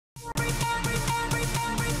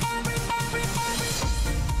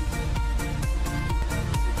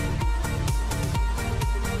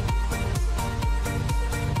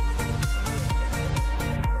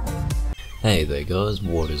Hey there guys,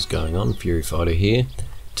 what is going on? Fury Fighter here.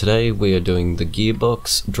 Today we are doing the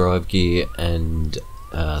gearbox, drive gear and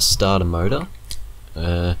starter motor.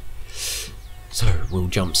 So we'll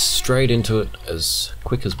jump straight into it as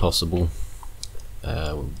quick as possible.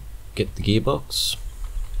 We'll get the gearbox,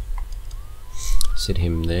 set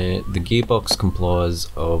him there. The gearbox complies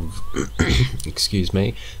of excuse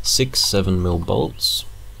me, 6 7mm bolts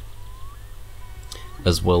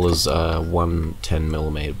as well as one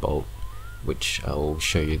 10mm bolt, which I'll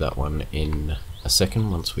show you that one in a second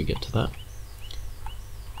once we get to that.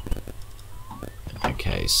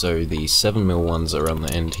 Okay, so the 7mm ones are on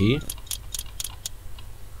the end here.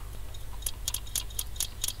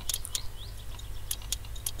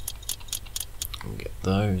 We'll get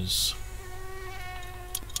those.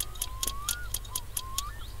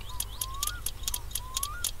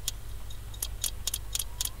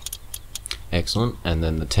 Excellent, and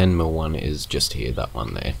then the 10mm one is just here, that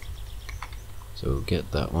one there. So we'll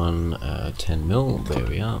get that one, 10mm, there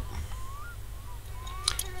we are,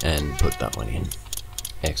 and put that one in.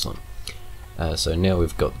 Excellent. So now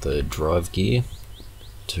we've got the drive gear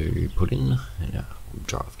to put in, and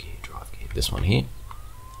drive gear, this one here.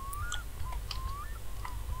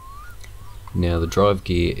 Now the drive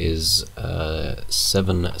gear is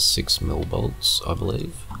 7 6mm bolts, I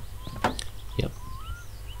believe. Yep.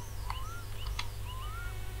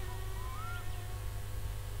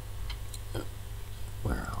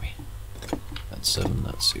 Where are we? That's 7,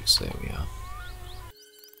 that's 6, there we are.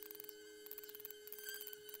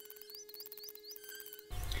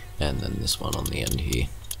 And then this one on the end here.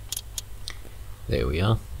 There we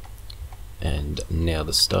are. And now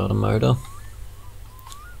the starter motor.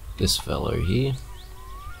 This fellow here.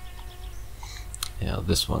 Now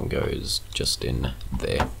this one goes just in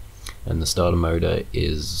there. And the starter motor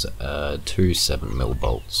is 2 7mm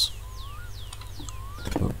bolts.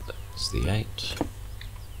 Oh, that's the 8.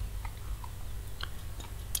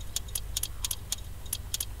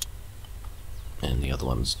 And the other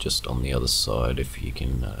one's just on the other side, if you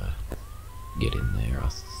can get in there,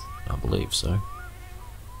 I believe so.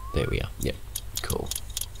 There we are, yep, cool.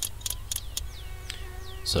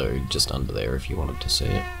 So just under there if you wanted to see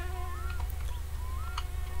it.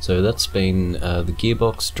 So that's been the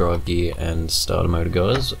gearbox, drive gear and starter motor,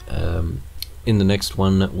 guys. In the next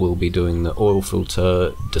one we'll be doing the oil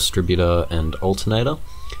filter, distributor and alternator,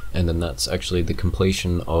 and then that's actually the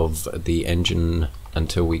completion of the engine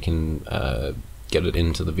until we can get it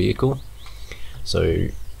into the vehicle. So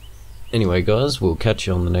anyway guys, we'll catch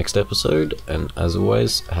you on the next episode, and as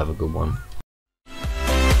always, have a good one.